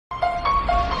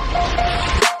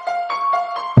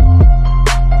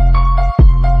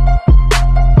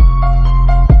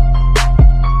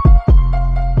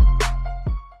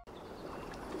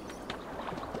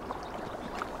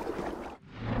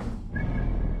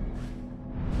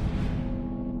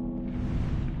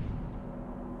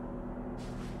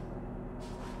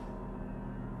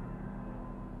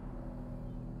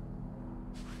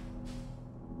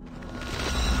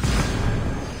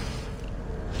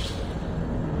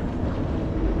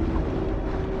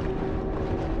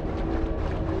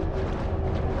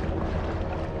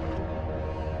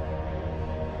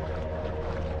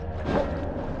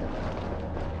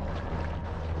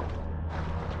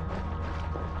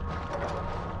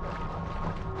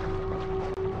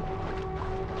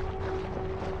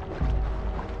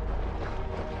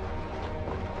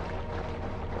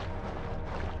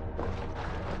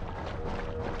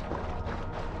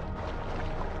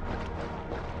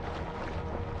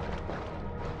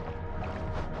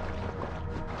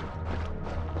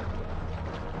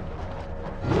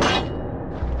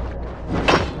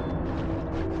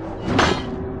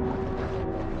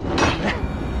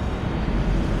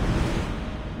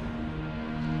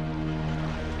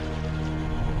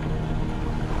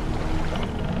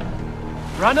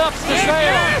Run up the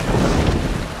sail!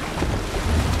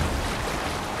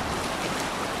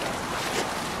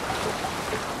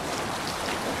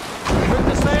 Bring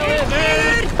the sail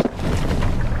in!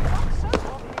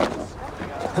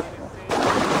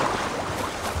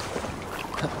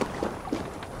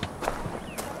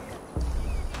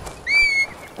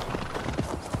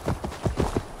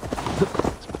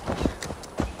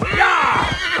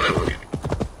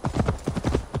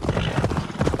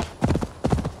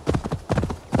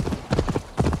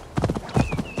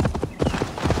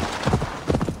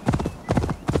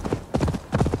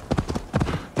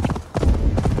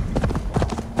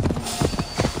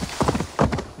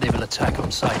 Attack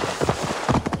on sight.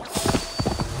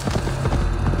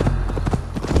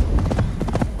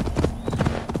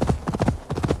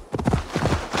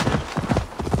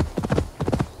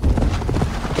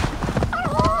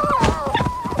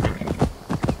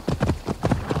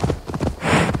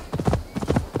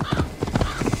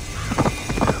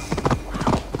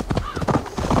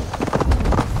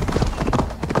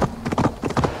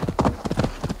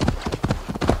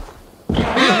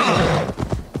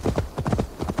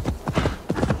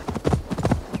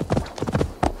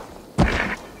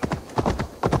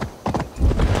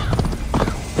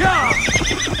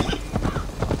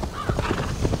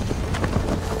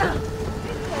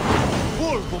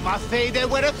 Feide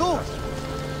were tú.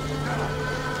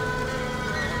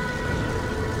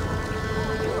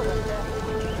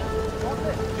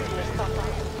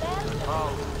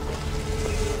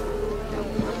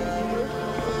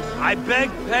 I beg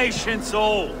patience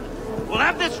all. We'll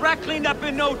have this wreck cleaned up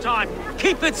in no time.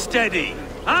 Keep it steady,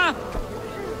 huh?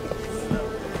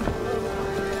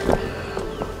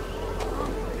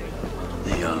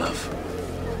 There you are, love.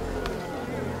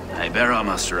 Hey, bear up,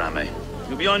 Master Ame.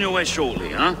 You'll be on your way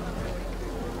shortly, huh?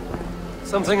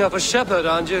 Something of a shepherd,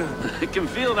 aren't you? It can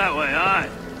feel that way, aye.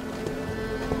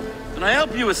 Can I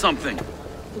help you with something?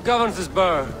 Who governs this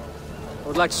burr? I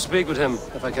would like to speak with him,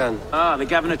 if I can. Ah, the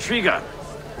Governor Trigger.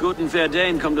 Good and fair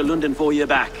Dane come to London 4 year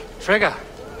back. Trigger?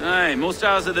 Aye, most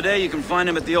hours of the day you can find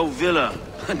him at the old villa,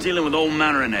 dealing with all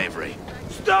manner in Eivor.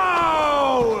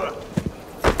 Stow!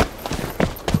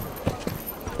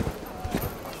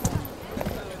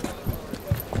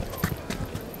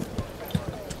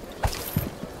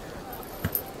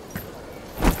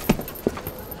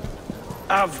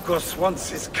 Avgos wants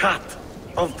his cut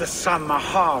of the summer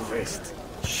harvest.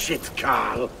 Shit,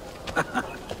 Carl.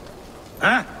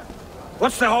 Huh?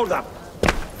 What's the holdup?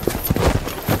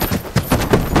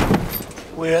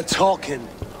 We're talking.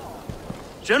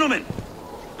 Gentlemen,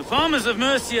 the farmers of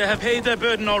Mercia have paid their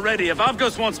burden already. If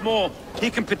Avgos wants more, he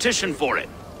can petition for it.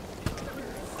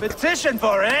 Petition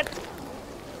for it?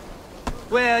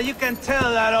 Well, you can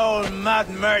tell that old mud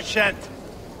merchant.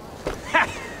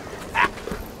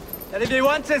 And if he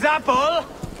wants his apple,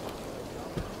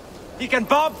 he can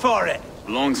bob for it.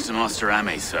 Belongs to Master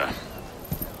Ame, sir.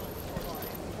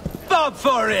 Bob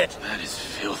for it! That is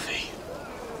filthy.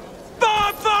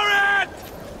 Bob for it!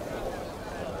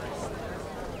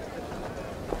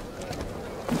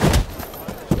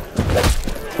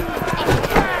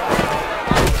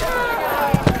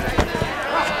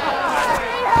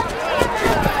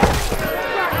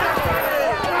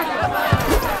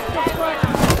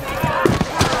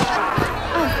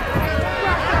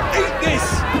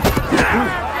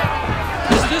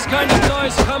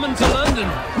 Coming to London.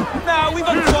 Nah, we've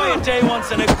had a quiet day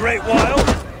once in a great while.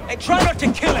 Hey, try not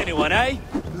to kill anyone, eh?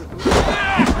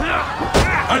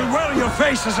 And well, your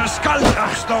face is a skull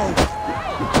stone.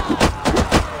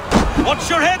 Watch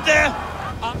your head there!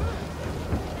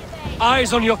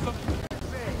 Eyes on your...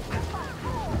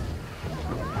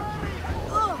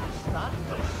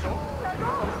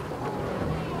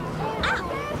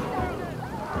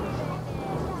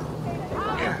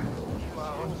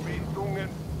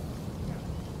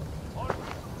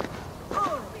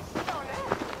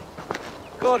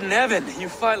 God in heaven, you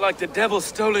fight like the devil's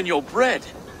stolen your bread.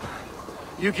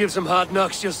 You give some hard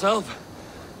knocks yourself.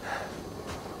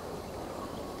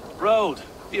 Road,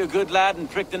 be a good lad and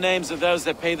prick the names of those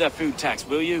that pay their food tax,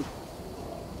 will you?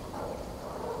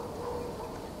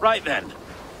 Right then.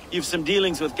 You've some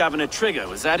dealings with Governor Trigger,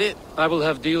 was that it? I will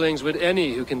have dealings with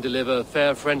any who can deliver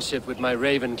fair friendship with my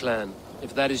Raven clan.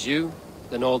 If that is you,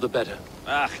 then all the better.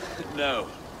 Ah, no.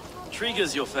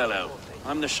 Trigger's your fellow.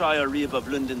 I'm the Shire Reeve of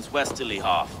London's westerly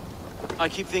half. I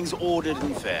keep things ordered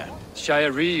and fair.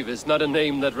 Shire Reeve is not a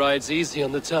name that rides easy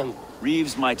on the tongue.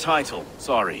 Reeve's my title,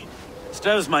 sorry.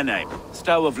 Stow's my name.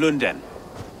 Stow of London.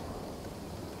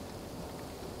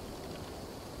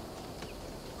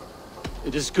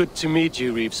 It is good to meet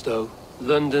you, Reeve Stow.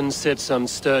 London sits on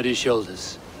sturdy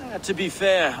shoulders. To be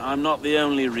fair, I'm not the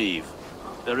only Reeve.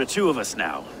 There are two of us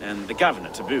now, and the governor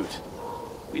to boot.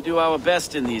 We do our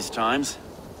best in these times,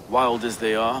 wild as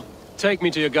they are. Take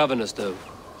me to your governor, Stowe.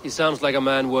 He sounds like a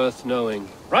man worth knowing.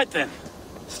 Right then.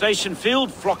 Station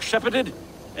filled, flock shepherded,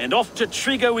 and off to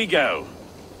Triga we go.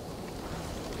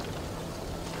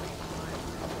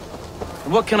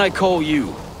 And what can I call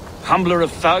you? Humbler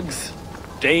of thugs?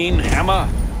 Dane, hammer?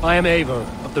 I am Eivor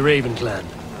of the Raven clan.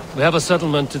 We have a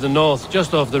settlement to the north,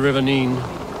 just off the River Neen.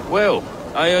 Well,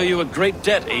 I owe you a great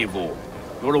debt, Eivor.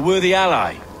 You're a worthy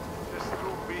ally.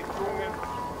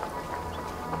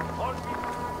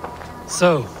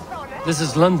 So, this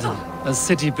is London, a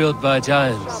city built by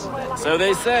giants. So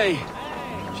they say.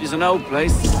 She's an old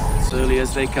place, surly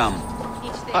as they come.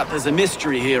 But there's a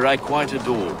mystery here I quite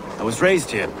adore. I was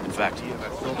raised here, in fact.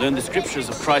 Learned the scriptures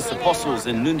of Christ's apostles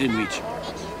in Lundenreach.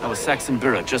 I was Saxon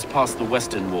borough, just past the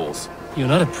western walls. You're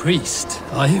not a priest,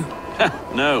 are you?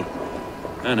 No.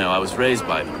 No, I was raised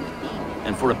by them.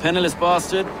 And for a penniless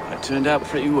bastard, I turned out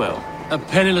pretty well. A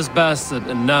penniless bastard,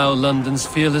 and now London's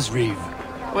fearless reeve.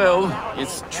 Well,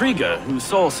 it's Triga who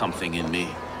saw something in me.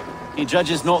 He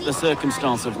judges not the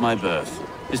circumstance of my birth.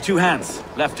 His two hands,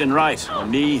 left and right, on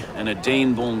me and a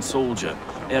Dane-born soldier,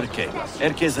 Erke.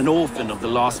 Erke's an orphan of the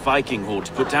last Viking horde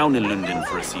put down in London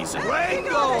for a season. 2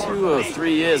 or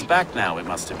 3 years back now, it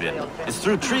must have been. It's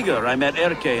through Triga I met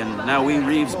Erke, and now we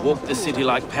Reeves walk the city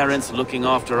like parents looking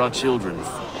after our children.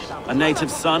 A native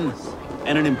son,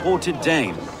 and an imported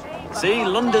Dane. See,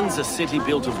 London's a city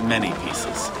built of many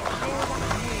pieces.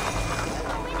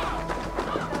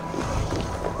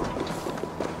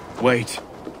 Wait.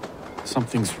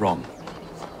 Something's wrong.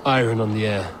 Iron on the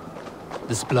air.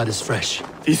 This blood is fresh.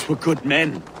 These were good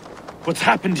men. What's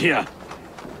happened here?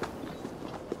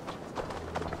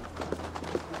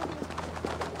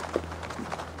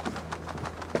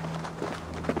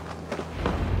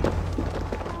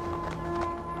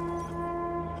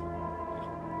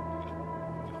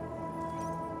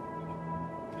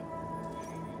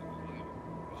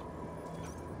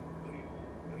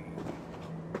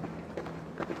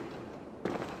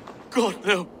 God,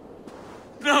 no.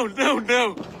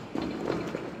 No.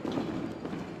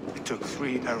 It took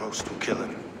 3 arrows to kill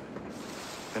him.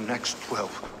 The next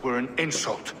 12 were an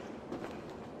insult.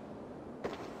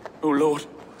 O Lord,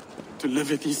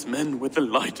 deliver these men with the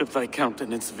light of thy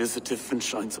countenance visitive and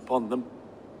shines upon them.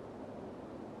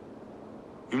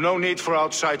 You've no need for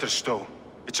outsiders, Stowe.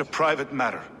 It's a private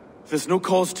matter. There's no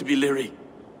cause to be leery.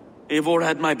 Eivor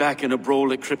had my back in a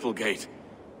brawl at Cripplegate.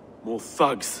 More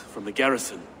thugs from the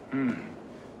garrison.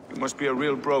 You must be a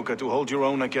real broker to hold your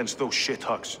own against those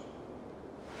shithugs.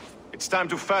 It's time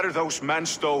to fetter those men,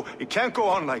 Stowe. It can't go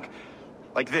on like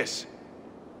this.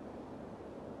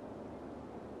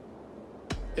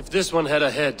 If this one had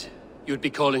a head, you'd be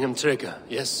calling him Triga,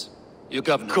 yes? Your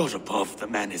governor. God above, the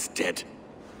man is dead.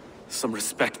 Some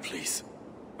respect, please.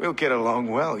 We'll get along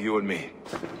well, you and me.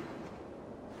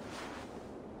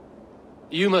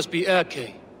 You must be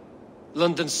Erke,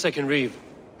 London's second reeve.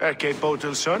 Erke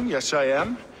Botel's son, yes I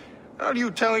am. Are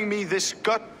you telling me this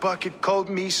gut bucket called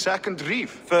me second reeve?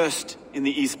 First in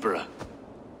the Eastborough,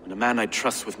 and a man I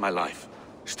trust with my life.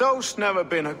 Stowe's never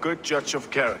been a good judge of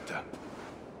character.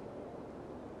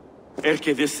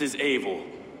 Erke, this is Eivor.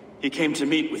 He came to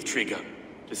meet with Triga,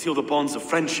 to seal the bonds of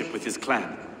friendship with his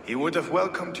clan. He would have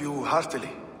welcomed you heartily.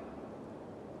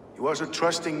 He was a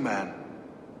trusting man,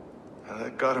 and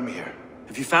that got him here.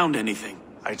 Have you found anything?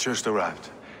 I just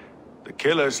arrived. The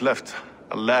killers left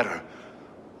a ladder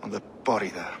on the body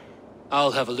there.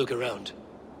 I'll have a look around.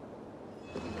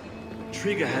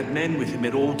 Triga had men with him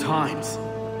at all times.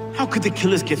 How could the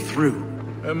killers get through?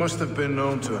 It must have been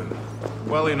known to him.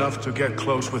 Well enough to get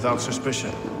close without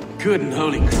suspicion. Good and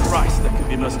holy Christ, that could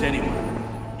be most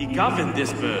anyone. He governed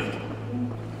this burg.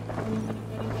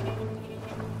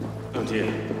 Oh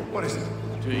dear. What is it?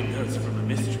 Doing notes from a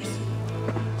mistress.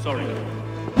 Sorry.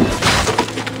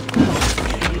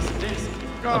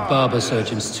 A barber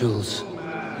surgeon's tools.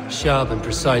 Sharp and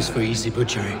precise for easy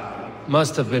butchery.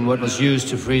 Must have been what was used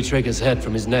to free Triga's head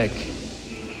from his neck.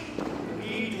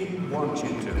 He didn't want you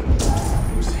to.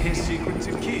 It was his secret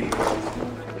to keep.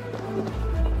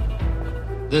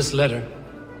 This letter.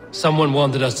 Someone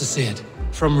wanted us to see it.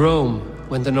 From Rome,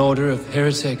 went an order of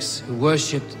heretics who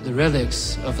worshipped the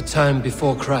relics of a time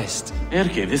before Christ.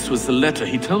 Erke, this was the letter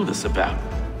he told us about.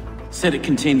 Said it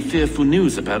contained fearful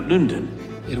news about London.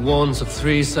 It warns of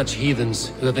 3 such heathens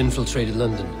who have infiltrated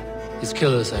London. His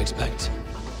killers, I expect.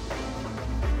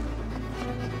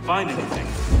 Find anything?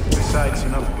 Besides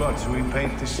enough blood to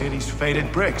repaint the city's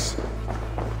faded bricks.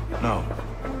 No.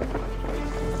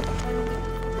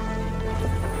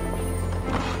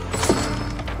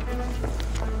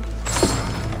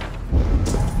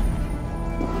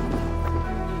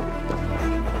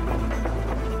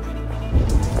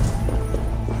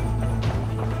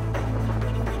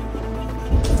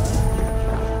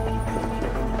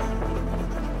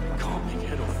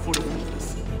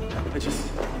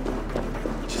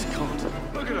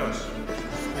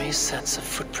 sets of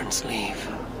footprints leave.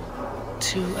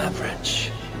 2 average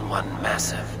and 1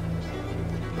 massive.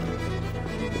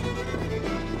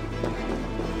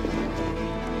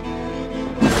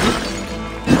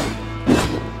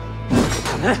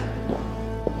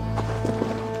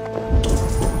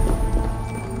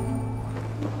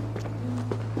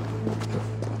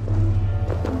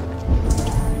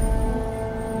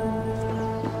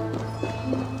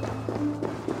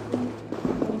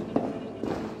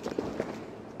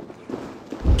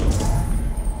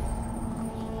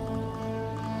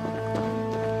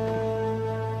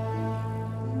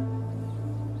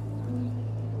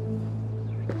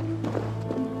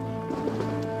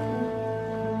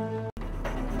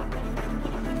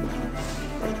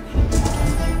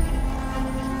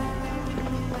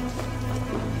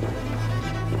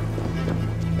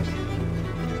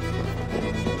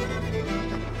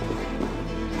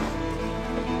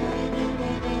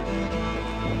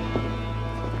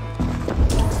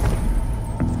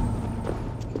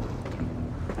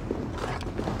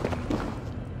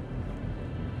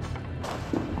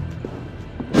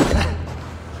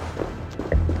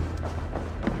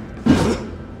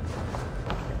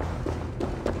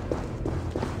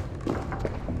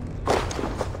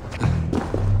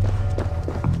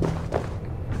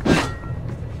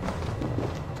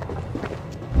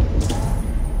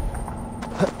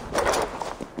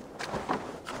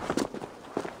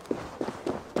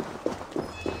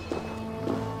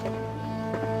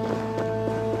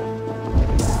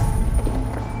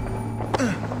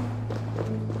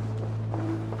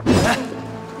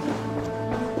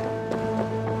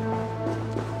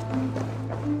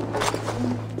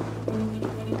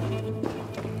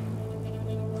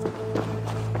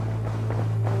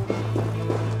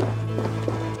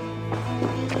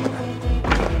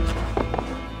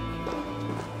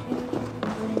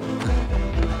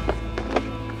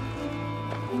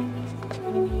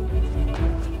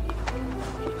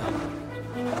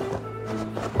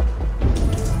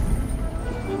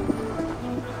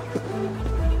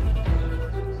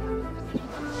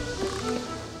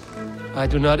 I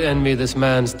do not envy this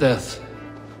man's death.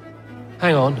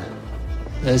 Hang on.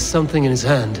 There's something in his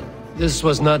hand. This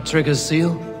was not Trigger's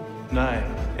seal? No,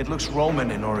 it looks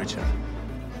Roman in origin.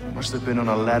 Must have been on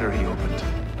a ladder he opened.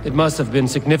 It must have been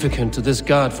significant to this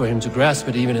god for him to grasp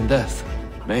it even in death.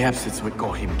 Mayhaps it's what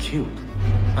got him killed.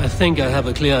 I think I have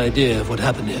a clear idea of what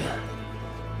happened here.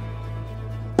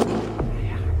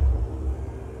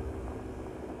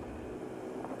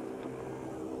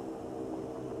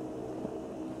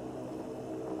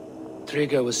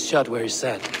 Trigger was shot where he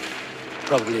sat,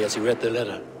 probably as he read the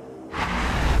letter.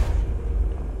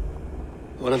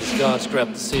 One of his guards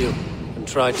grabbed the seal and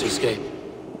tried to escape.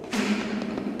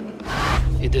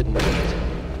 He didn't get it.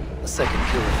 A second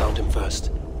killer found him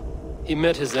first. He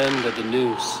met his end at the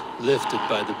noose, lifted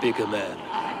by the bigger man.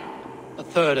 A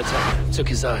third attacker took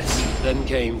his eyes, then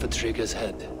came for Trigger's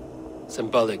head.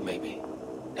 Symbolic, maybe.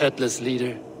 Headless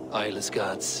leader, eyeless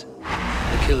guards.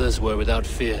 The killers were without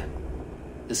fear.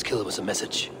 This kill was a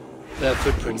message. Their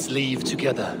footprints leave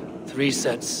together. 3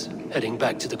 sets, heading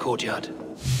back to the courtyard.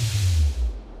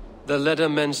 The letter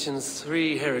mentions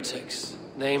 3 heretics,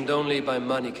 named only by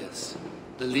Manicus.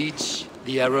 The leech,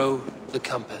 the arrow, the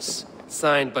compass.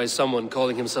 Signed by someone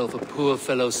calling himself a poor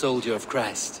fellow soldier of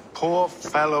Christ. Poor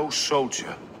fellow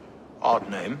soldier. Odd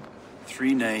name.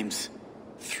 3 names,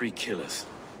 3 killers,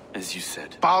 as you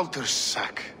said.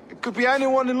 Baldersack. It could be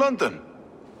anyone in London.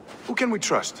 Who can we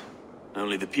trust?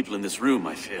 Only the people in this room,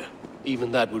 I fear.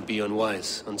 Even that would be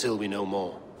unwise, until we know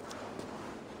more.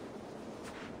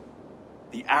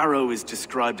 The arrow is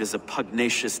described as a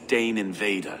pugnacious Dane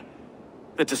invader.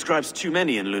 That describes too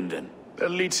many in London. The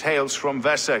leech hails from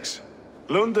Wessex.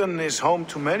 London is home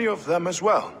to many of them as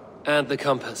well. And the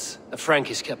compass, a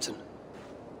Frankish captain.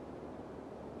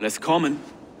 Less common,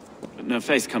 but no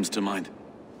face comes to mind.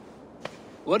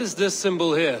 What is this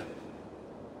symbol here?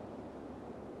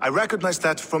 I recognize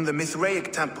that from the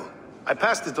Mithraic temple. I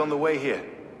passed it on the way here.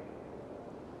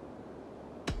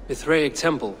 Mithraic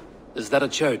temple? Is that a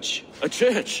church? A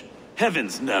church?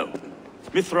 Heavens, no.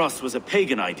 Mithras was a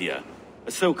pagan idea.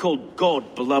 A so-called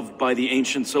god beloved by the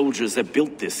ancient soldiers that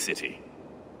built this city.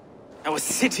 Our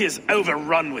city is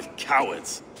overrun with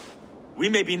cowards. We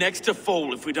may be next to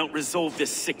fall if we don't resolve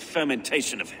this sick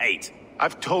fermentation of hate.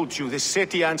 I've told you, this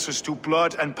city answers to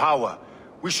blood and power.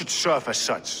 We should serve as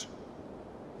such.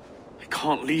 I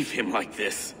can't leave him like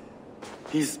this.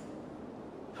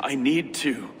 I need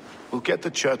to. We'll get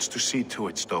the church to see to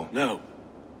it, Stowe. No.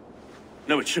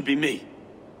 No, it should be me.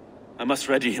 I must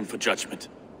ready him for judgment.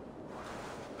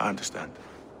 I understand.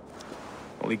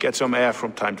 Only get some air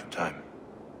from time to time.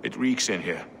 It reeks in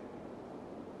here.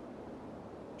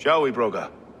 Shall we,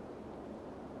 Broga?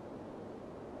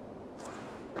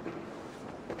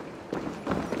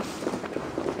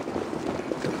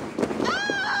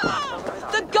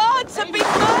 The gods have been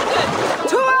murdered!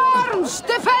 To arms!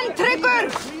 Defend Trigger!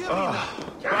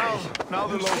 Well, now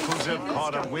the locals have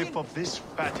caught a whiff of this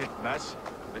fatted mess.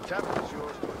 The tavern is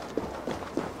yours.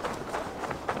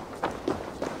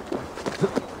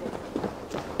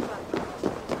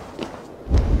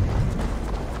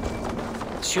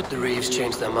 Should the Reeves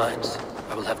change their minds,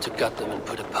 I will have to gut them and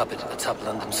put a puppet atop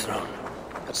London's throne.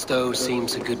 But Stowe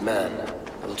seems a good man.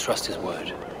 I will trust his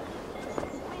word.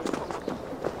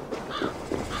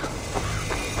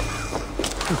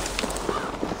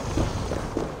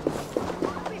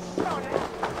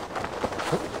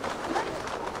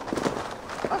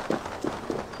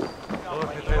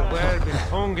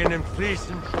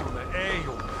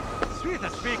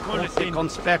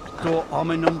 Conspecto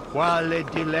hominum quale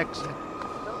dilexit,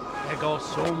 ego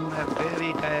sum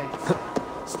verite.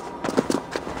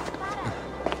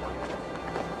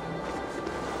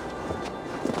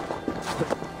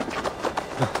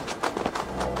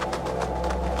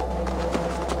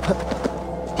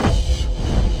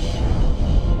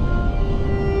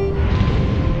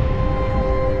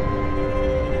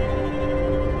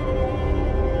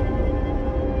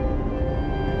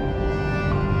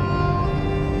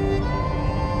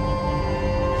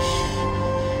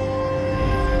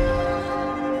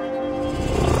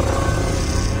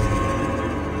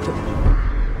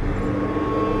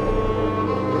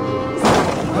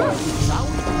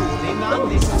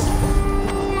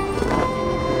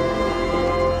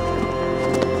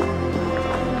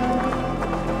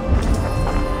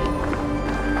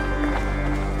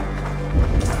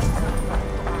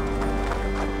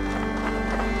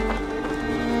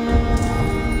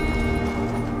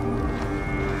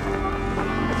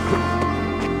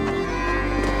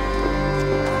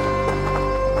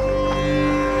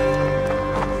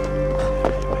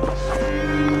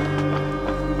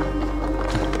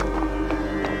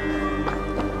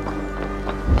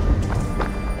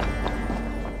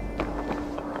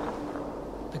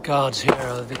 The guards here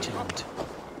are vigilant.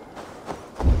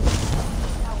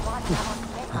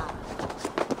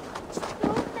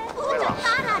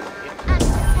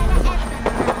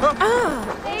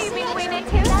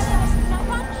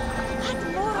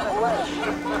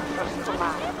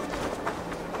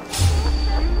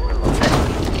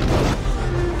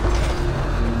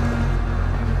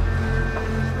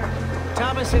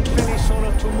 Tabas et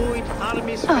felisono tumuit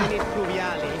armis venit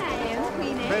pluviali.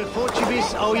 Vel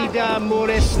focibis oida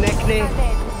mores necne.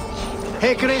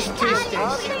 Hecris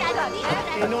tristes.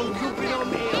 E non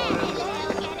cupidum eorum.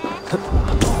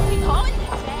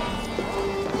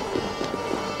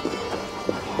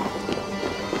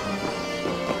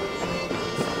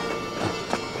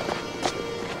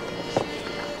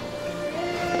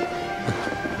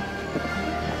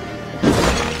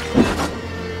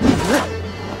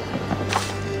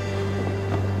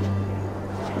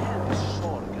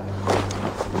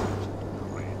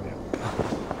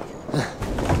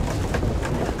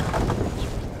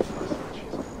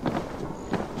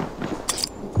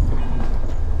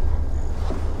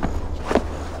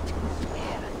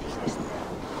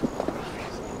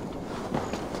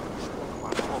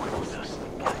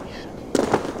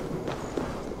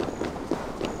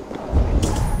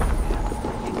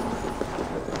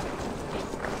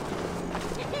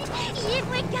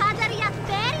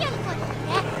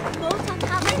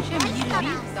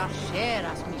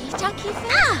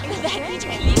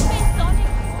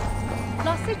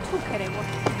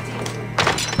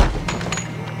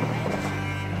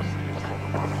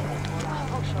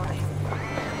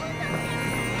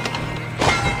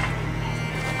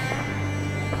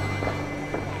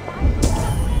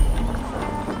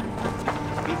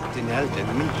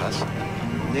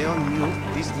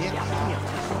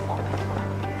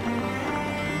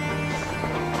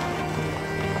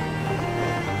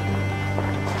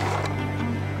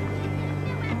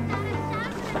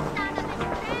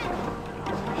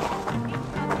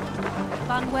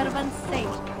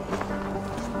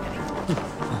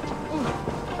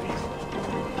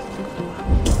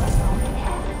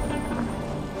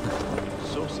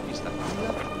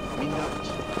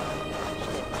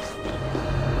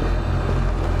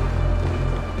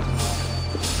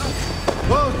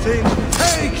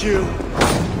 Take you!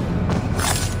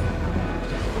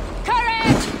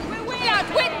 Courage! We will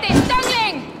outwit this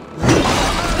dungling!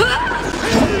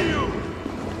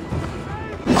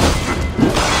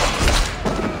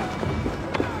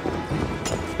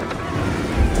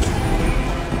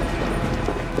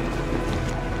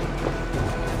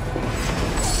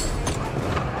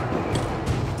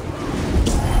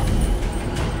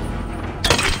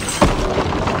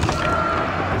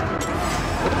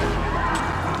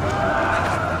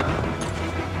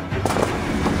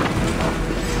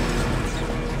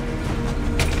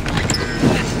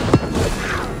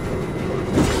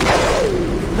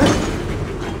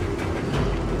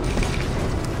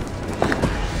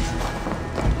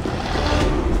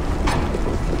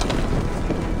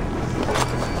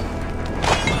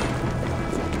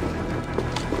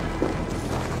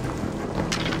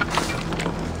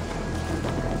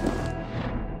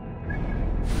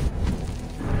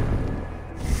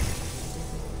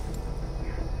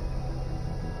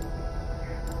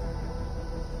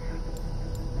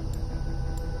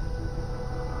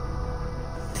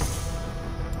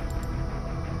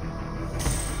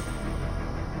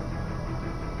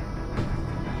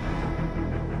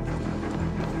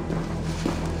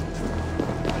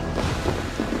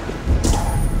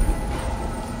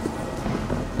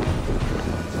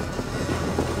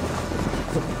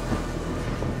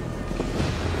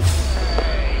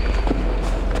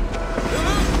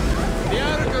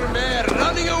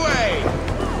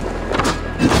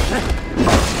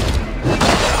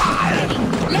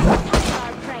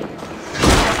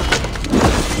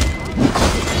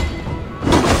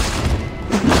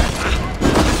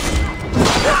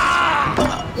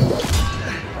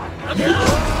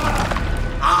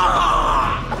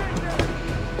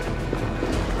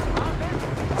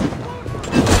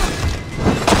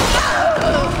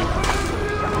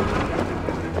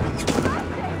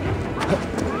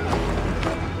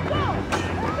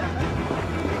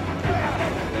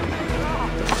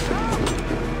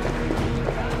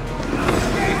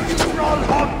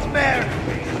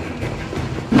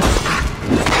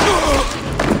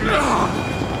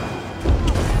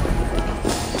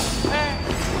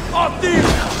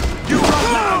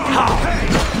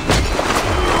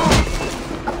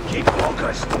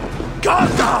 focused!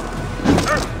 Guard up!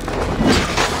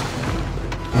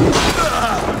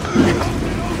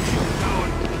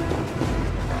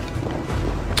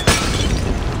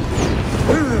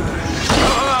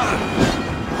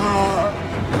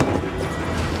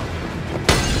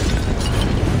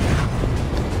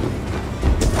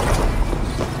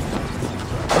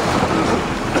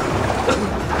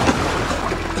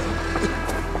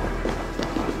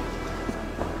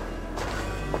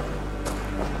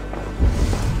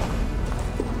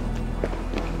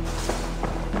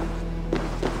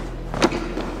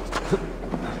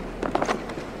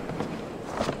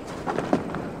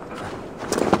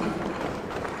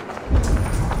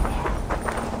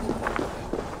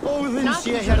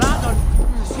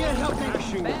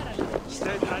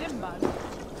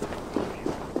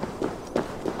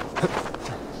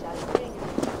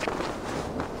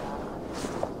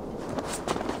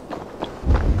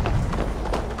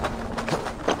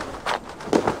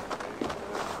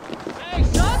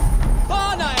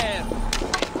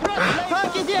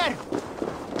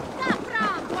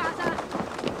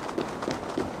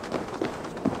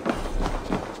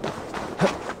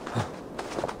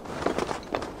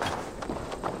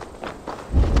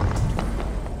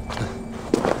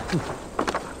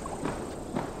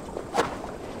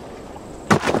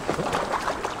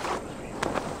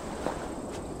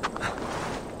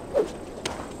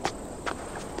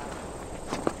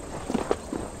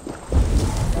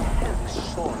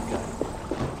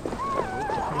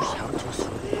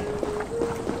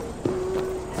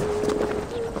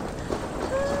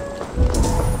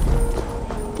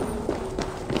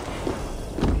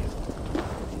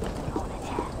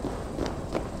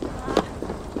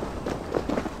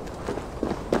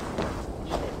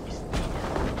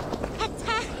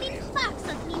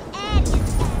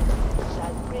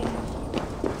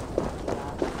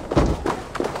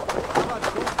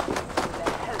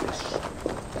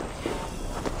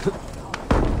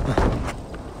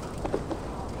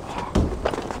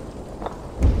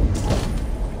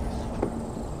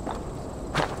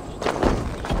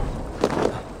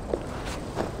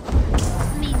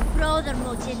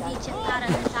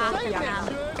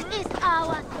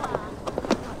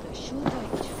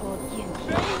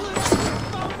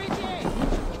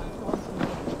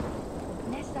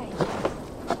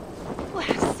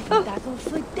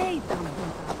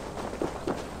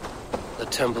 The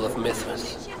Temple of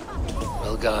Mithras.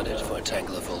 Well guarded for a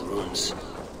tangle of old ruins.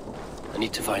 I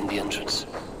need to find the entrance.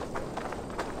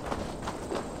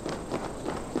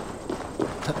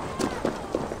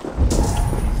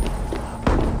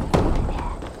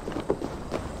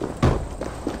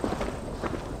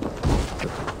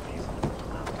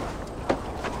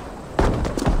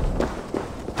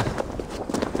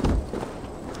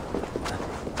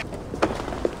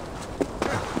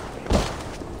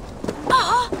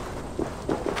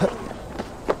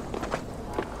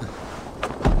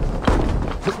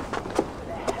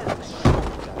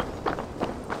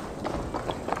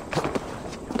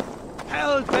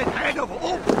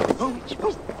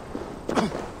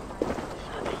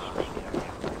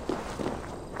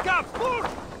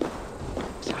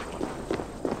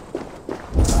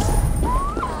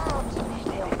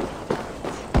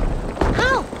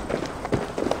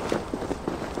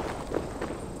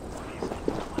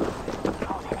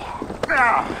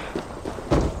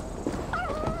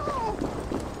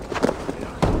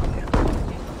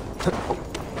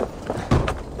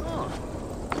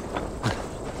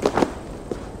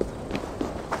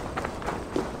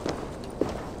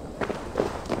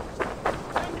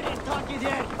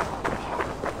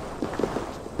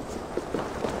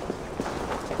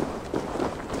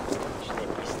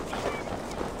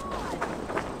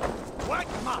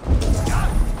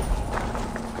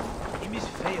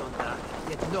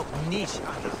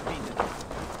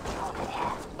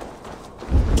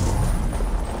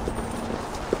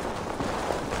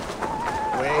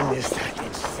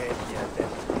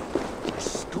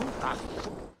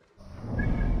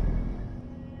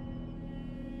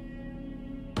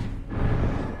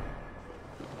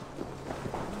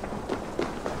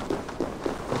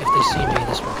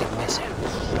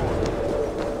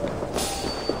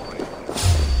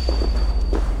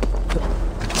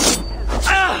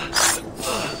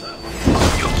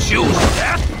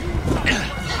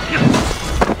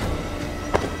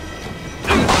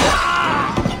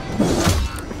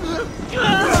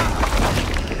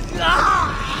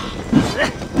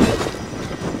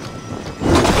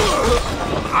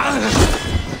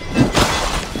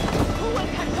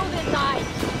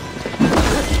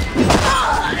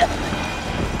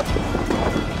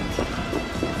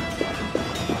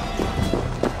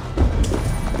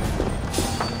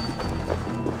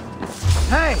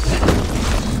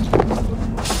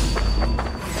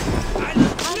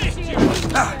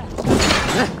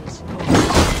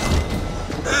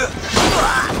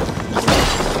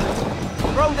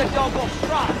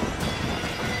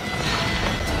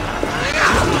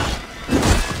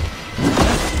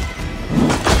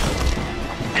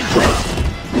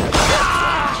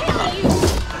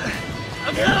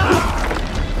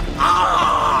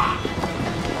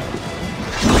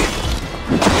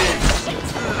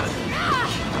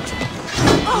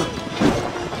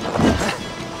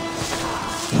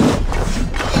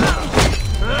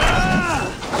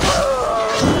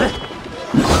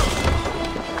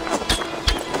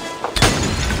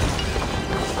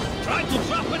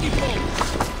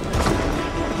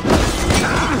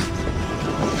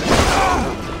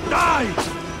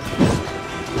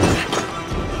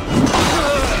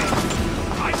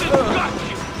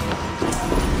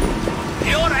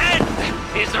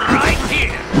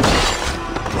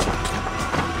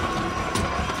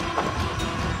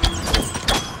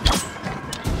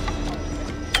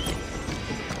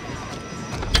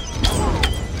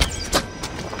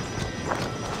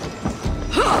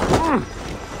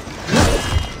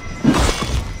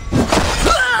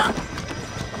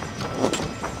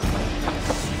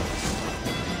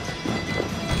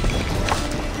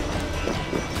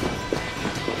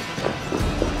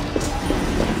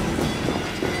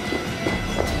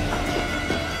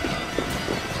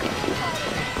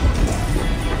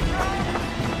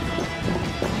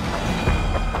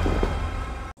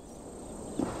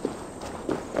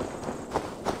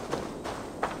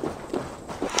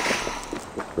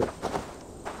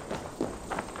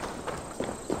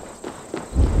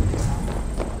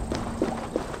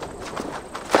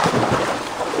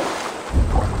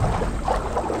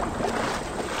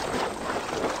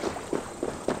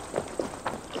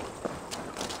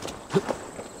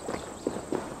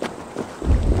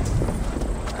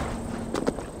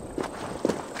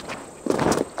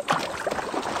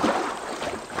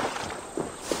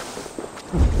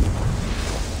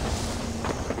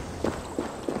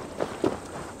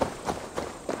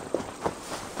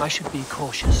 I should be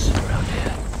cautious around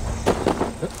here.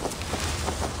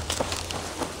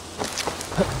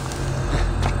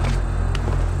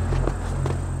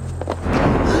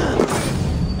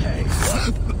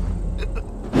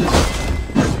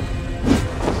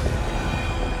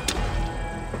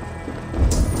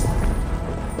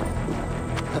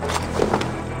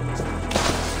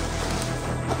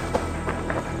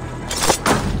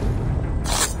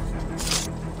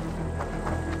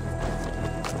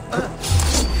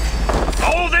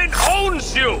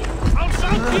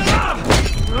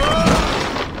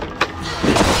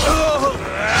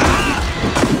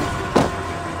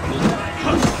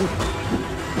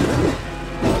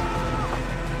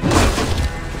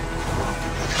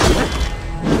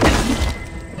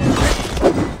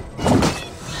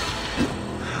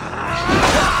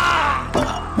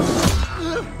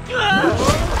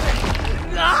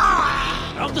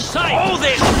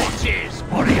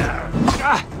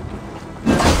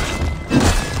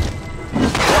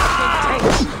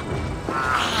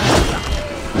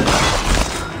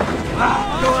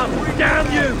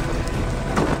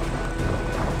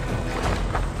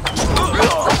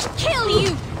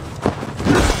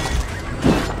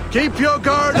 Keep your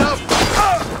guard up!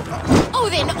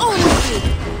 Odin owns you!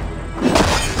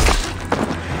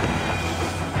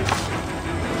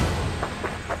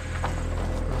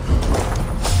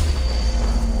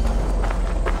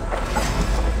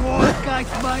 What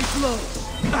guides my flow?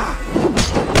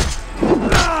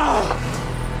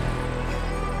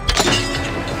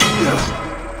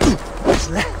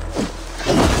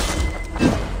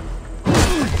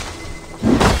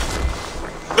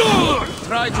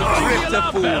 Try to trick the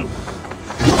fool.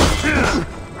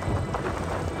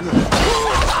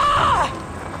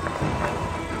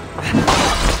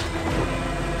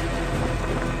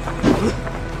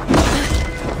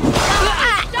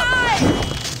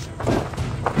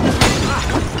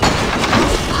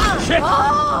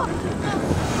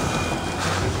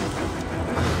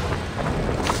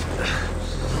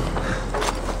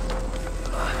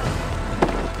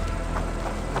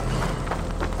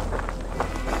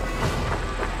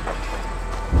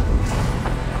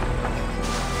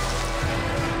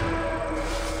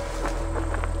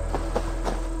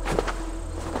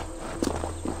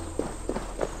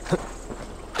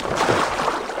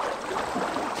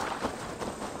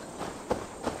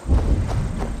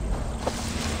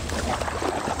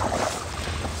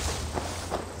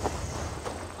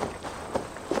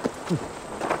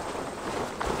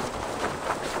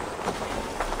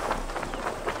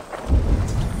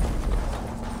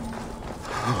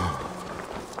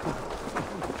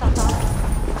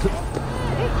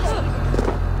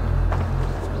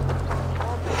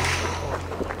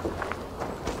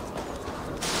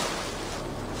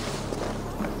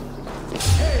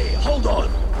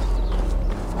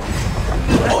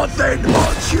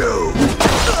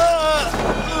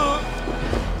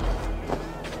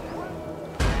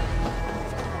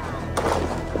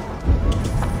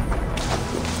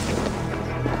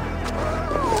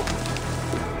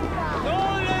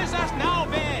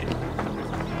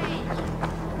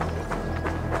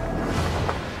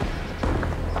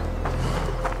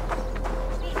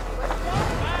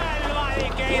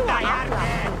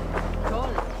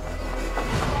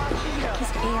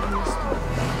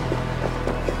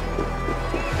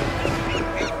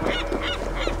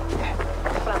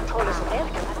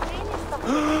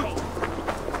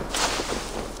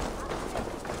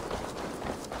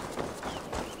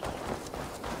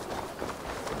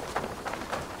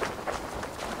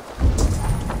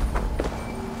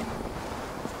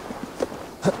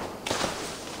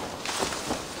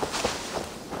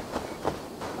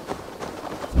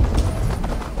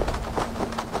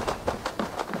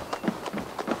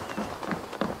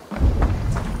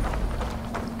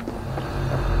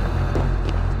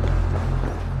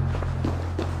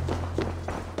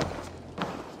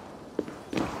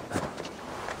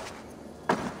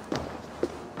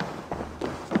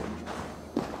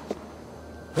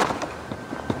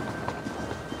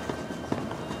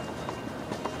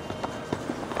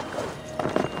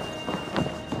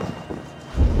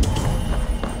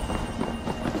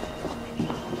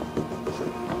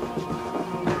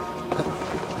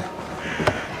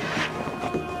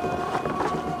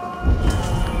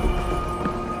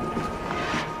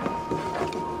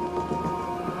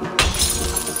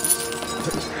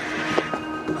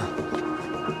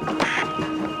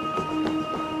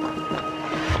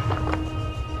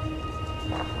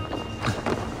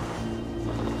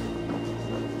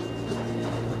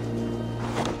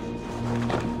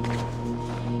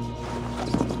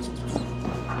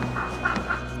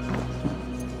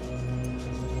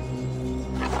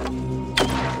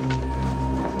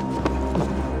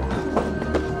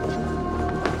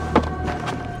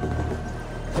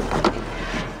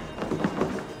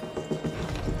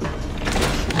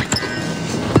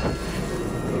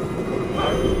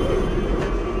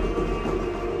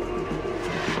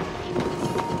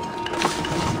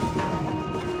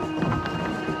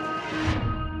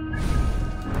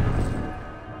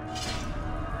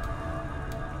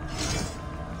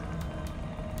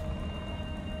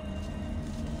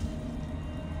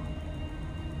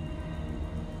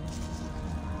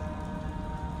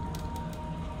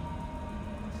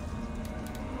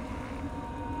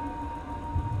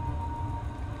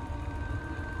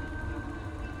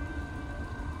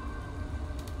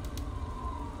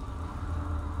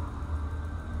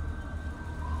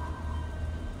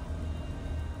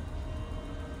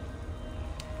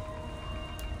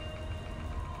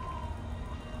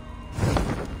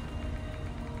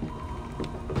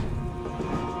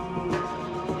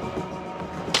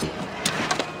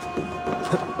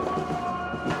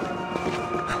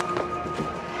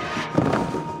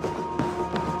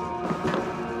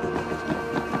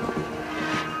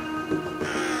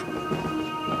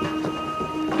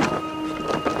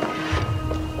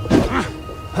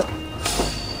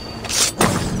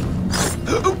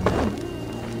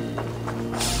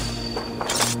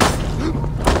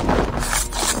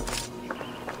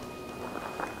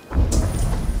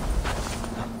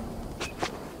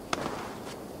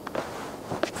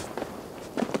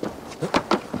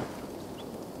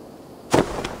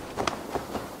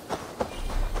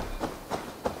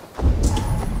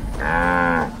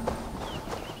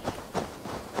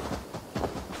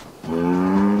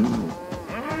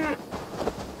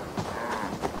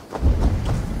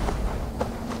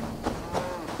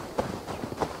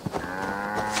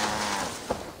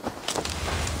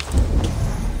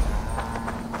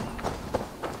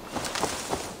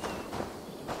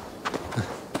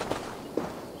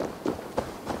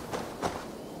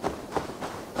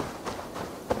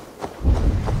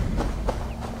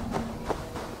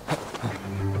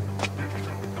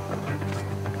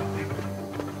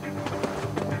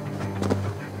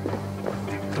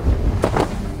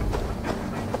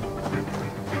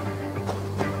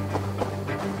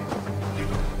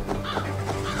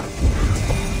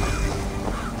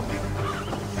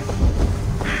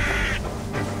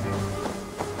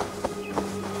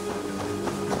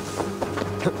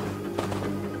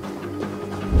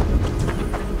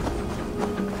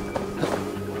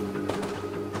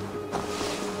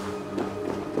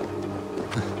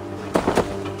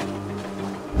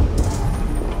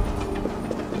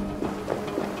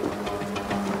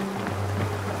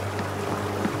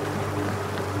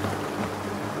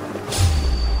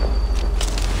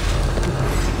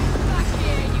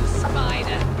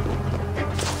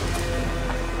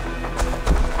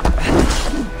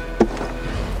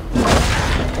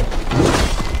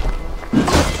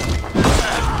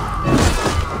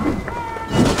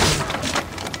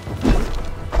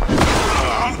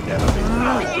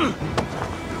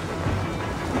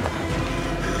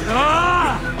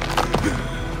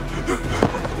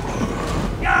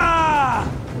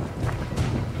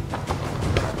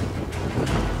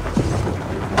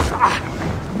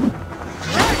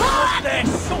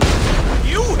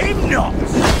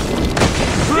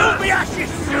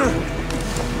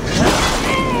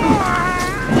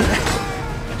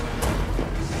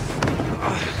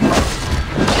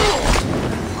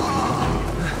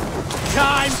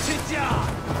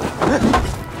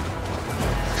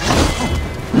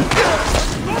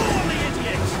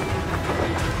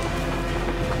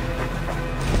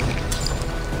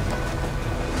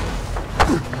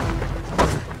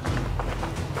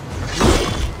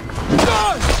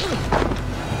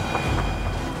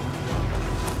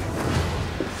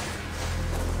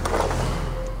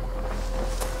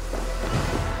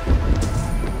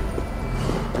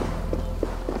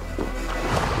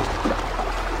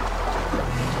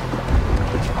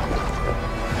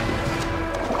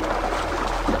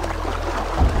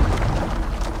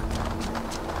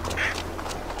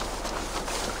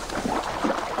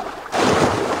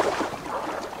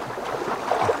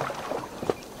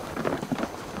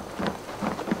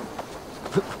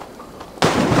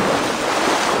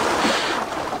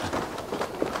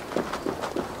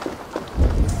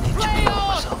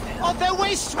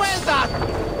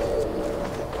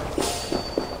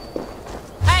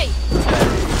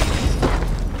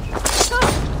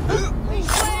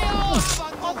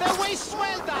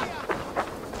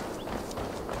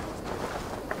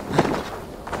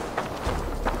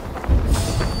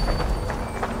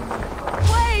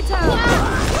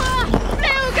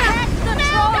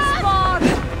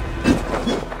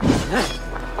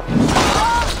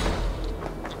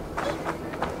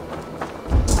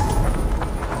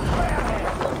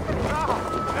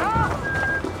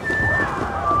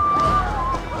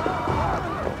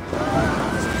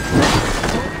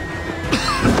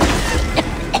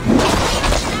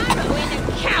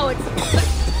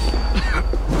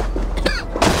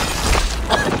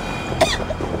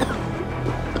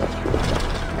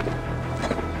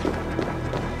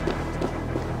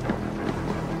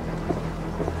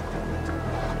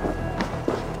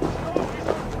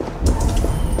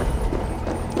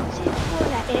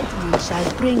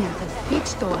 Bring the feet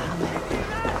store hammer.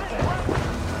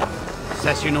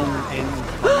 Sessionum in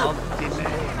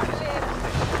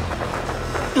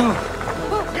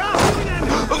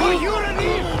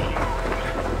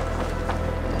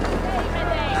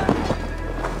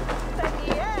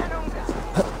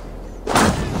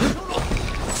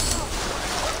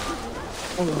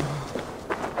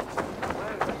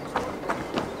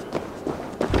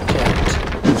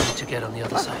to get on the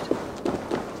other side.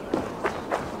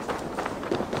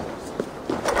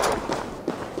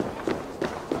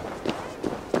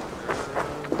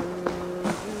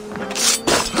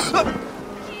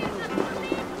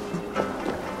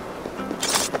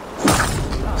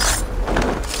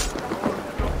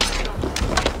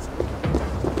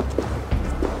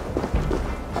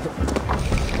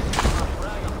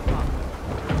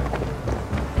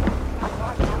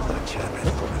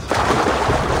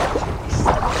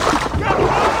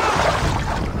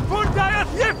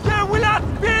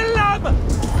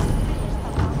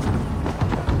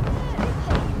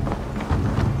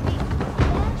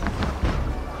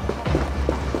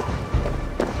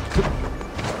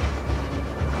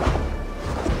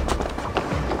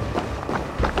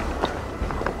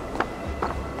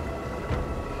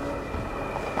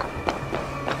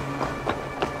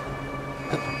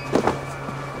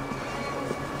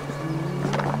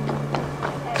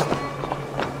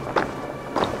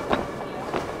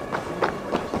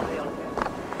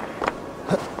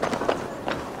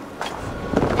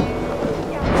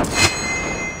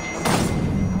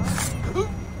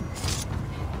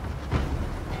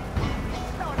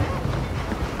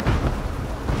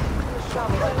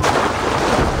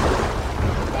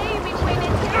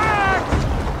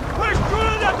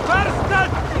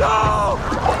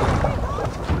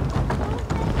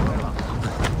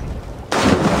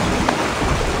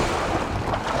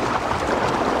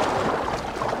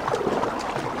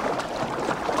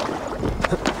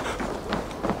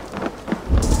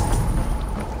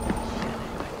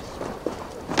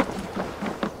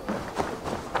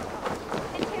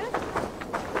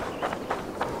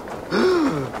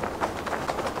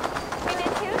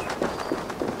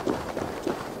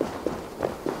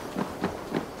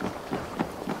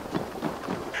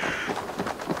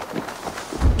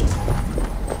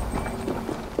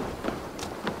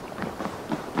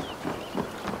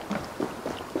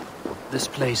 This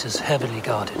place is heavily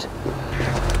guarded.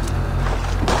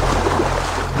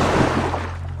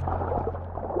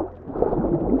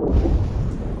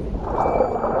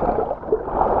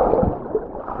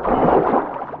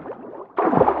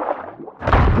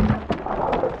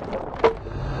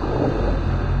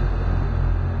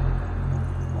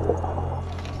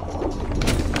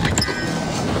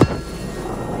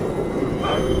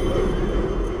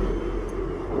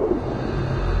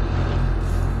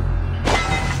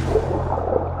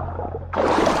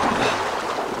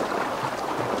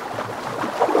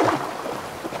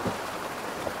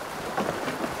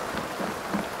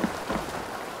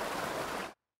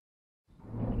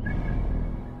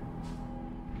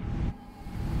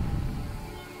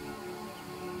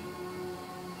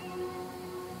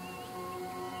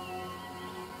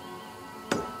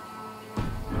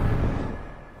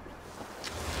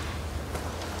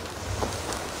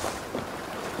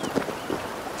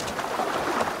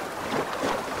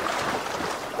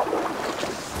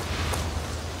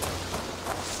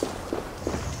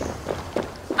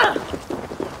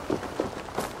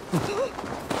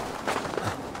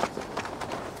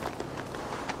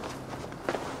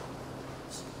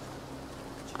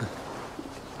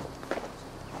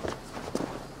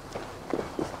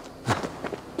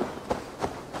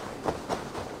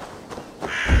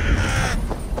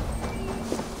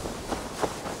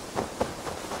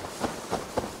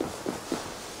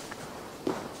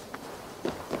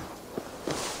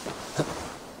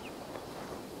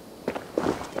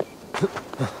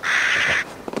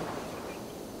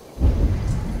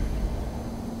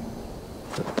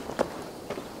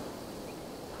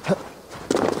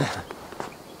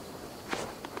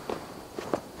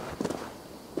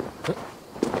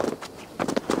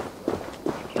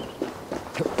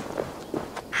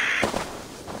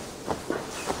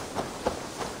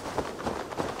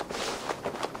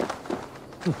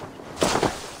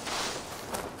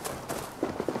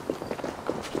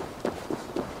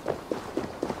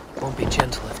 Won't be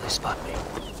gentle if they spot me.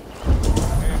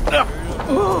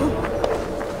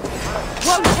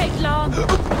 Won't take long.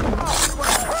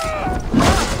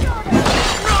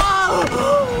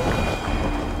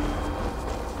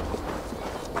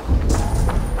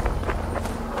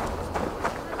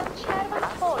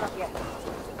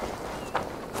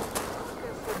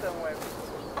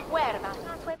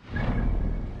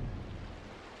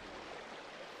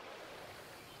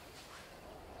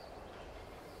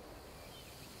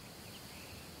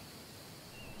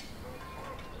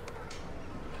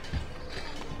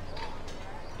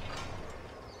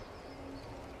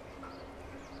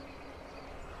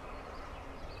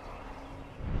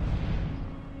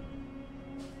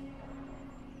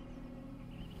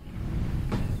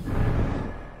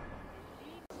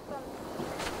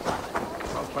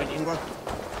 Right, Eivor.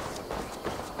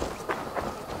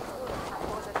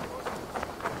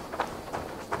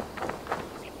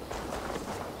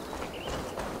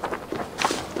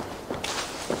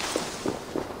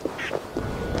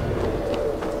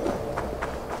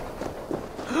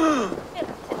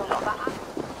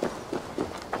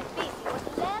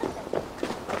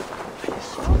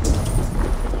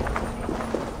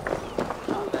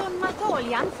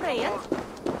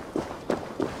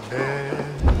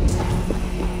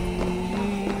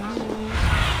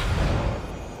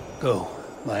 Go,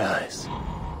 my eyes.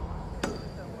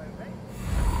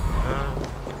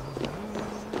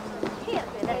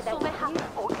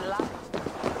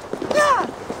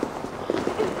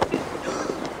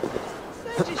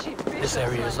 This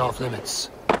area is off limits.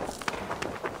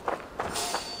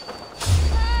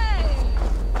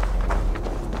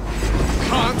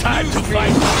 Time to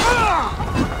fight!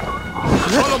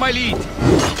 Follow my lead!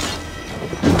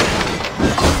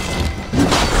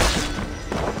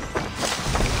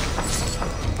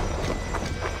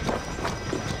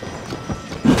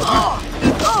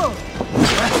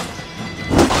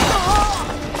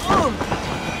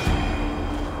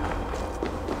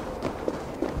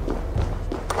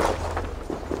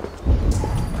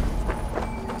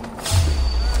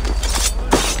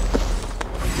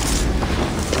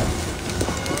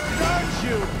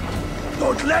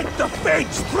 Don't let the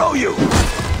fates throw you!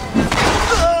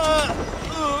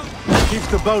 Keep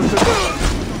the boat to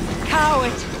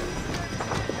Coward!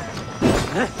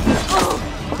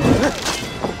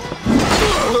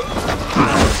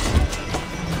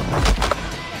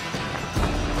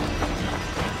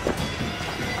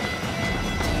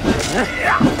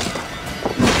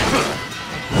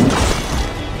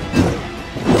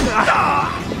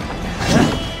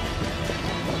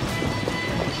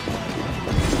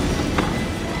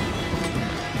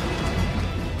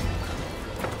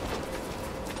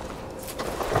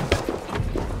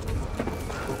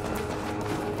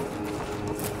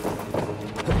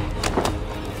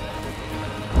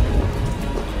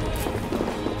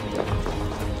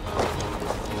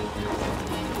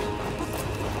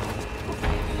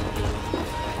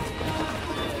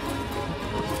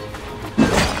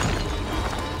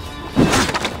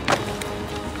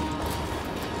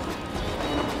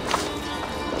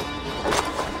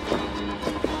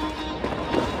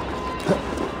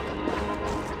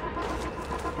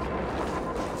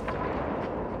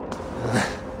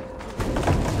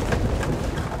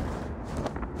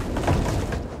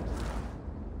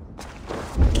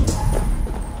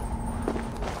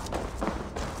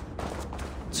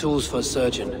 tools for a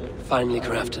surgeon, finely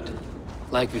crafted.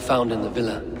 Like we found in the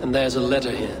villa. And there's a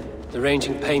letter here,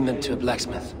 arranging payment to a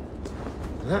blacksmith.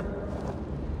 Huh?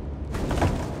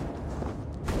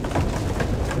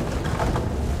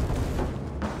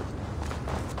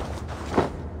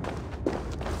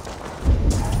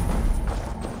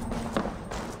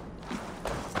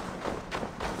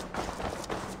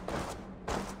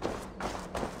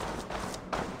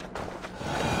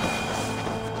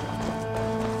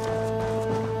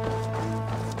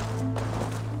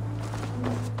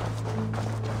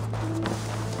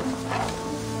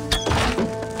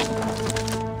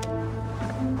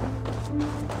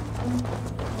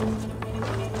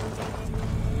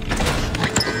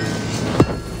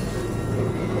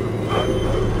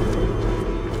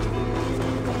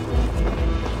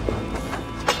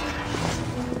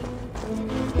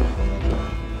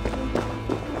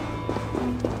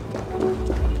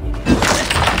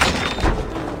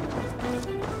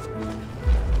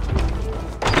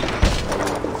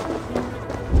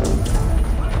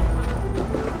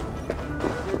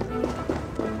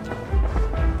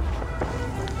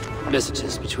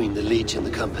 Messages between the Leech and the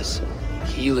Compass.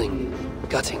 Healing,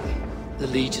 gutting. The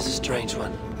Leech is a strange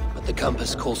one, but the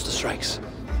Compass calls to strikes.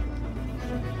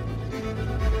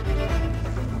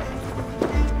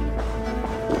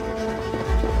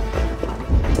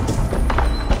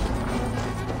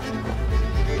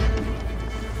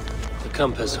 The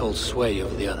Compass holds sway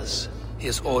over the others. He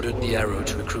has ordered the Arrow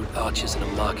to recruit archers in a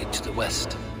market to the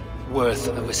west. Worth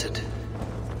a visit.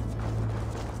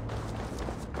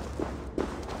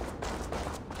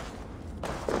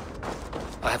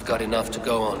 I've got enough to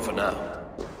go on for now.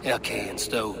 Erke and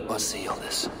Stowe must see all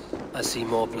this. I see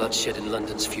more bloodshed in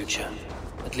London's future.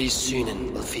 At least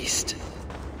Sunan will feast.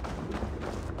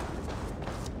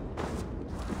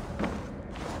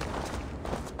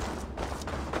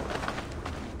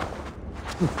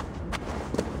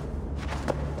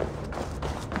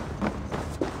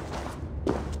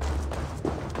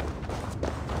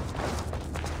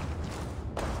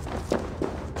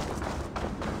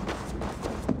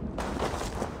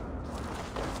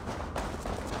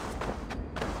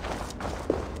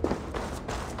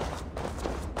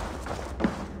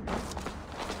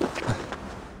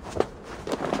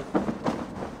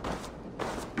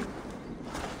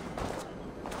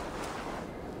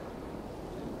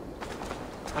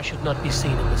 I should not be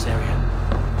seen in this area.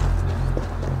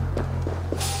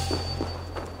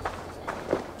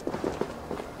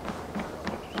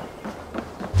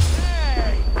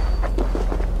 Hey!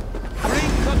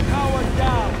 Bring the coward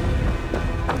down!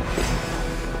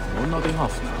 We're nothing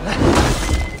off now.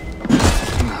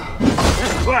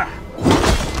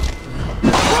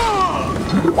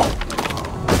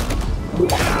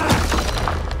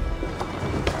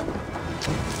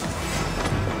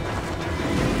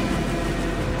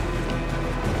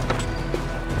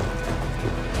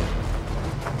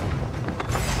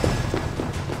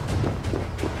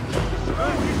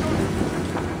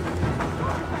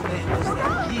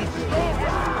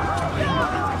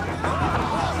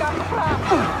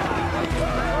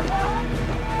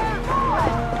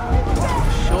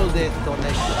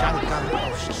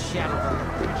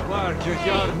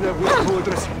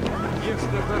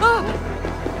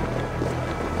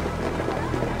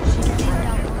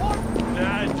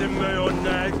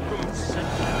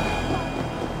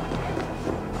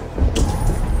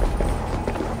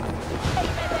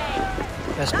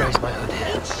 Best raise my hood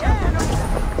here.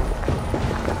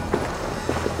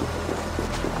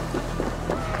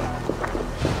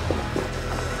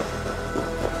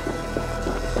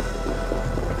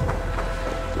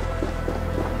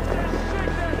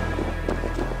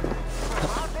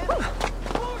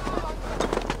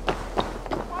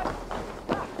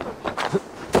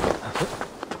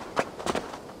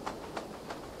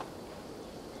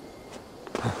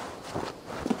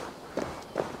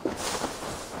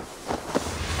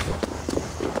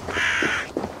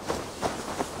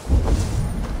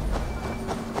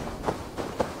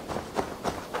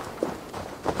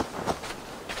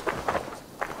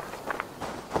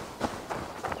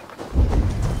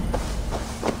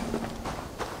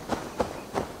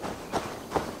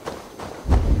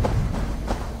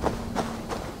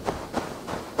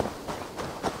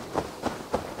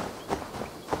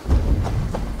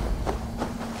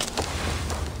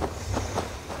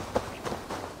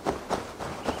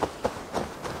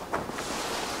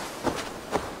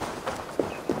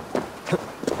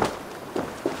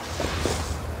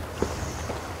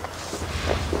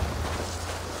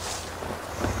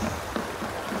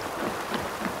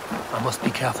 I must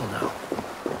be careful now.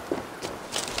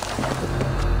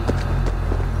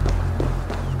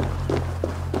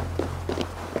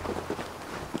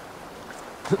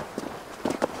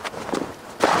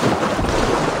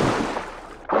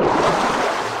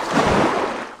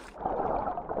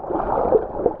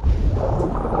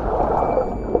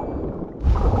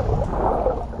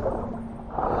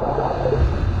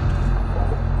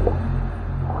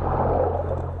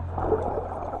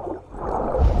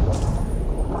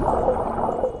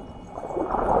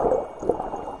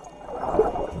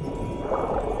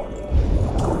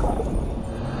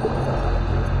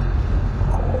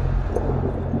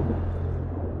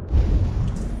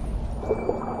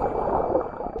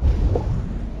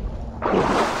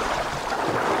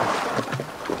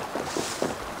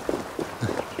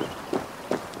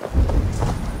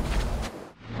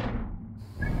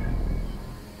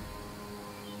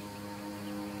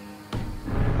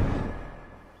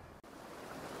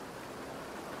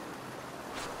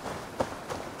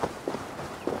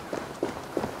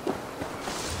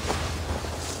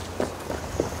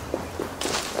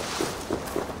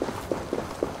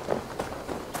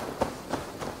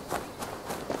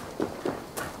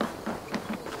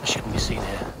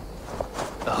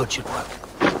 The hood should work.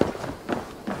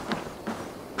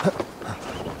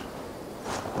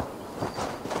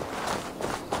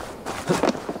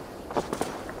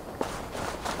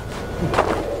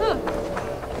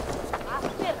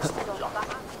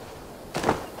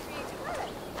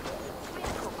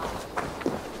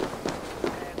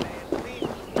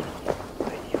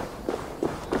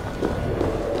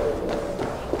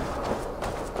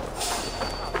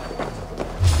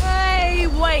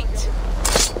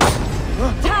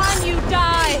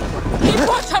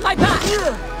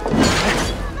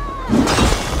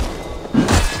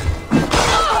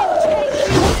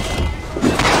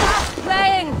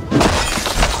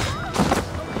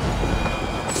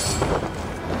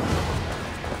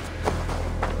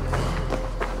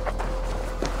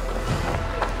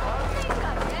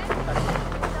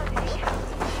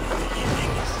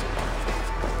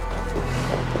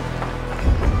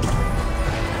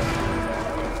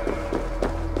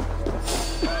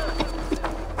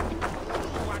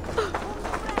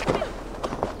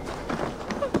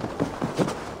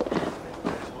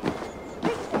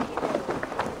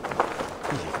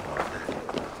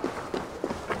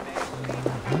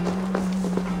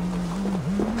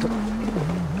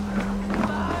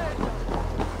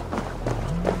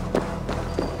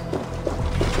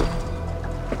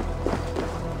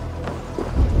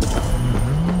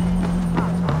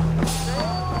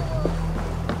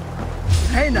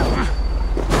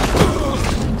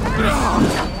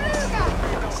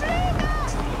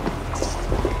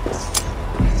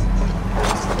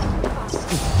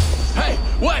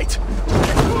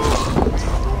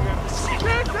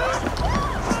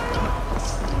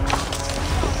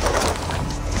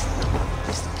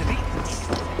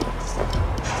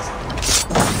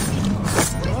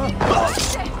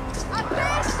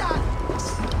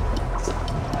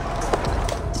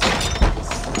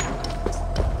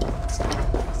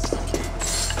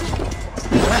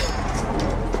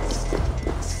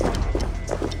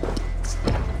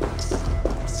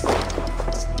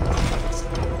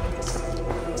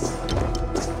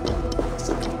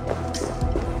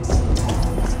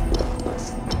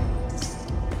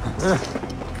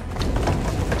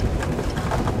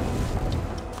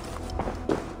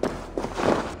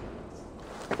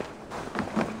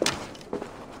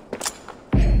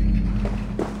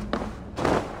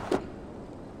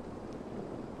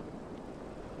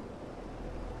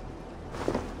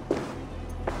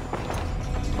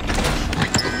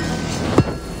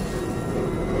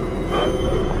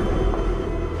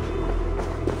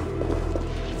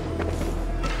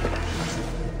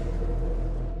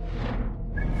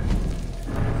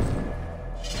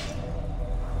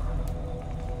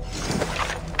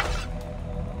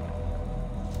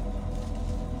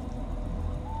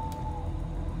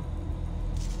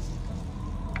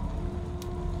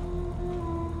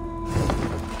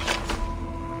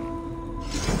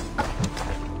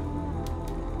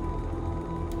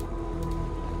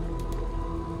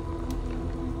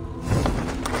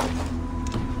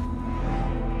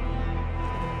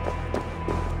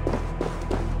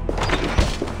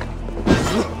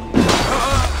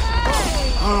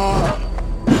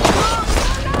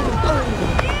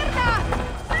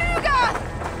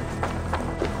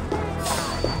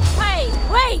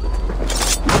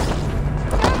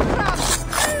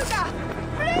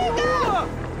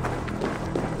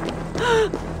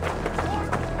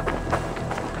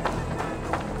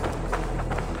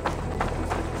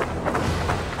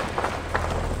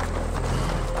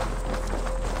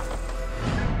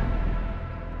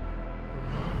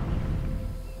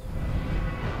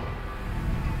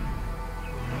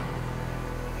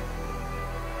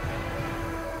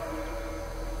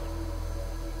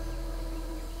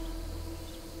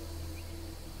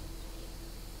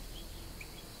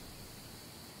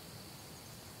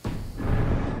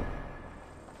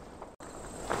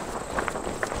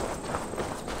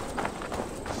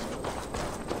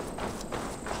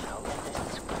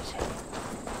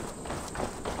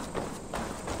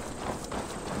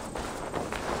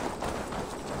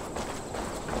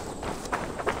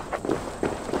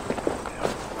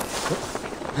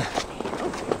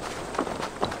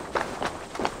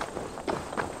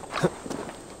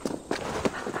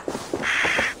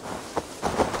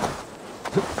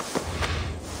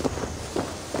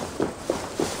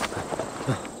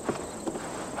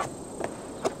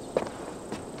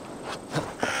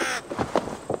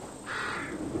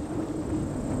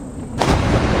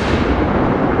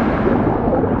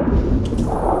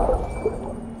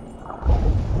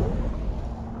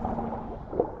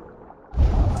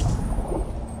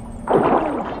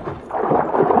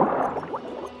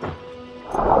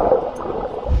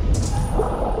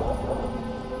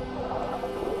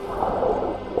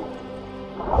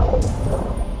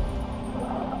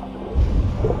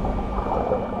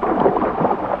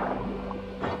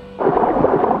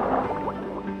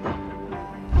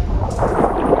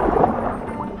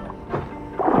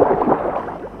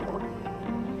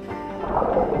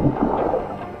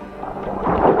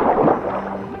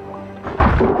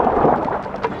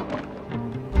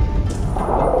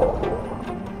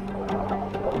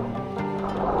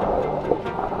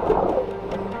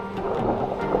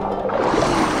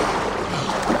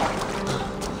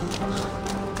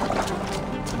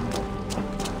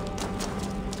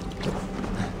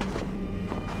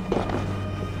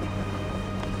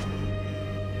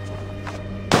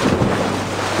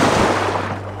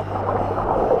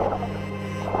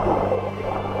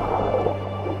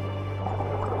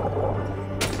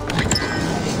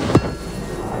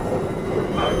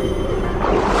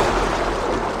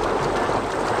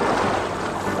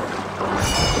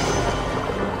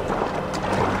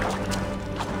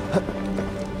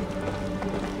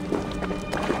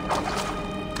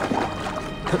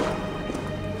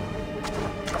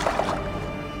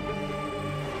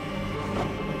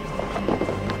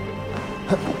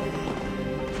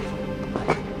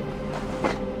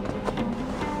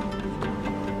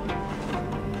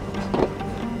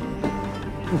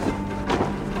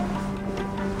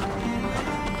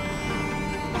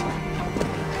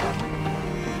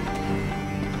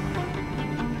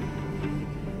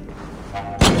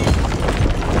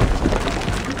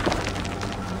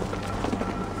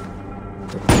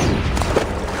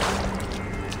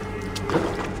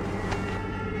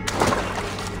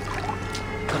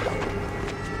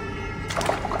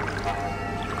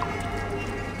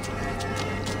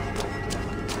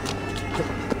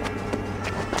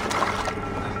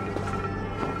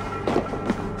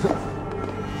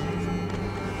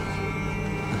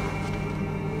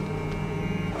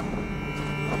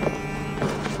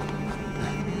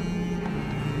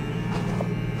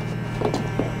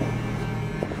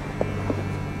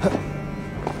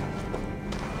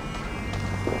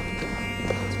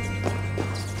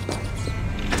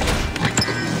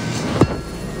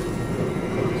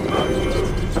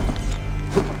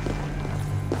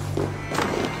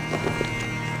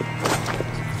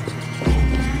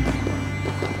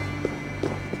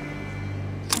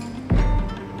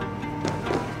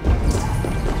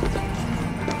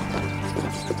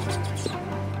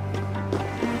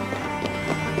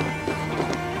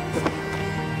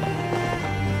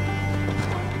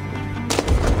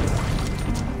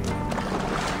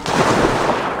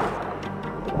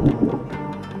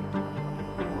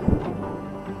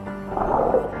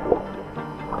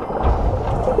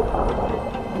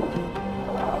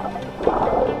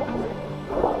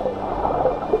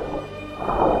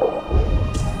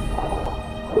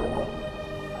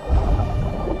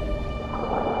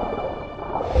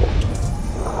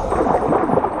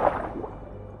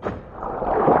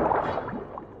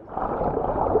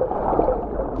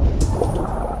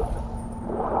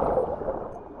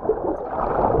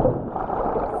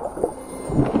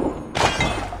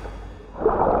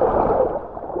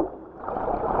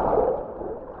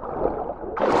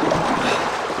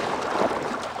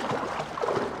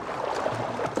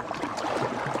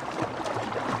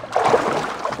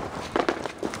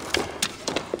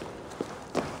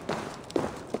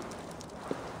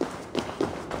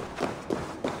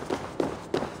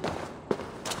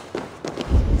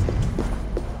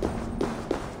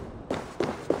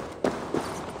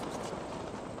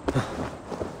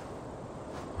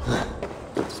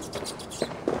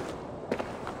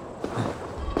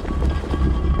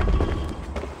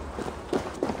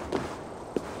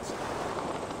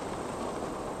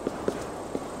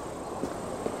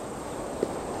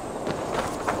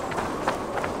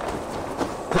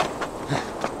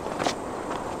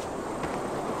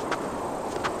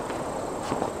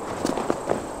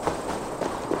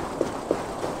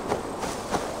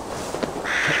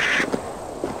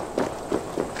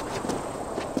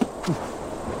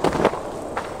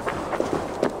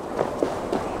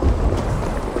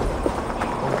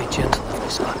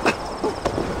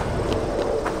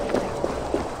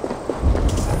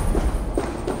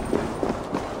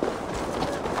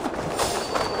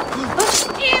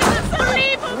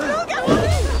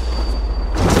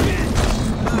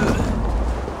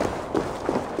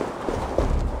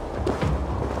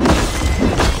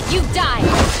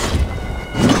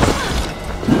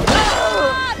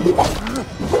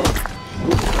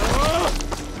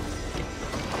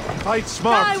 Fight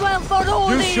smart. Farewell for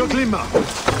all. Use your glimmer.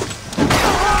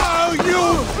 Oh,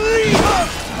 you flee!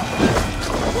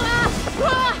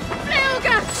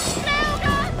 Flauga!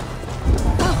 Flauga!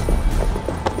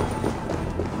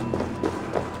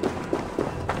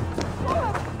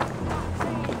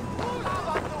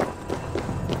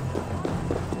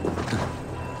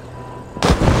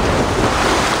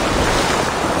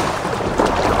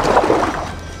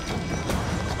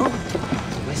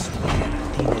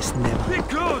 Be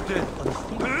good! something?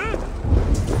 Huh?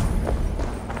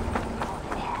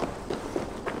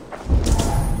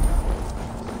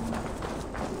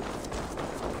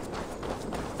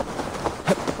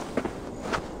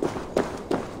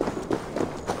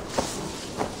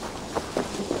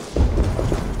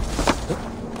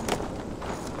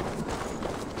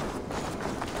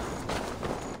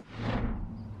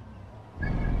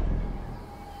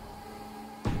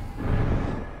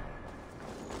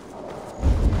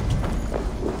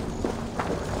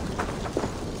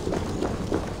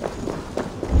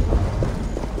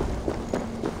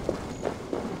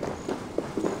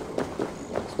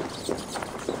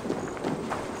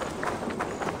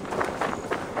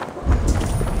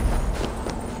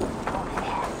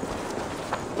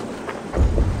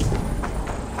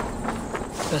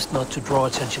 Best not to draw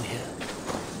attention here.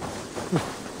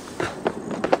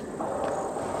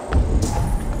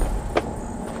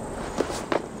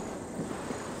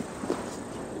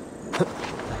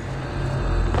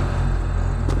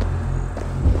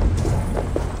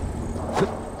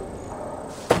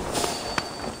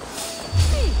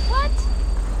 Hey, what?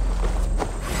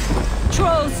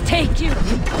 Trolls take you!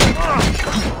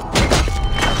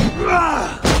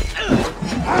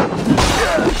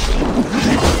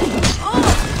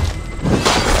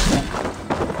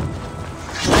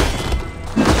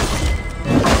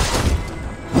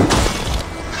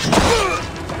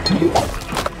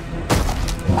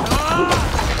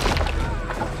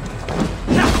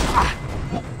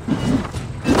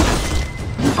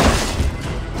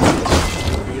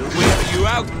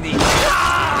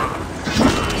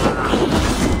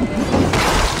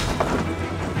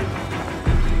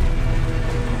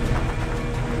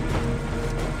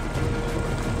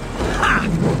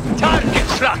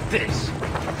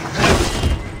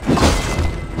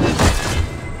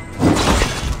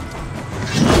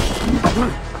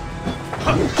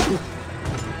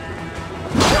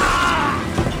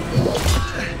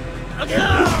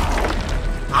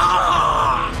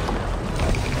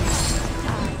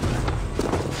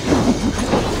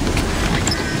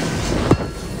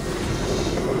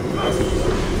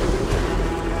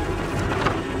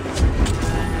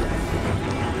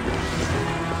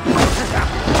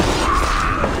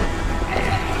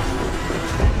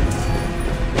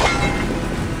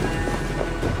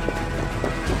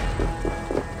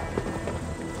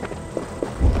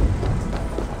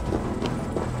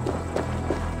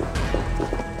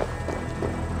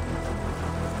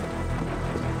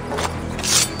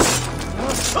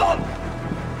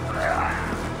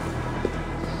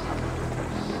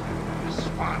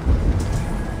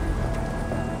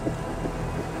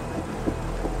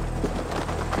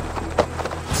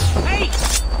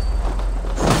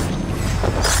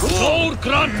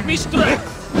 Grant me strength!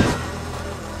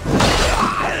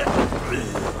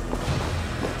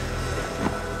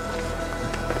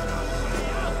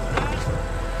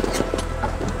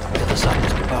 The other side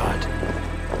must be barred.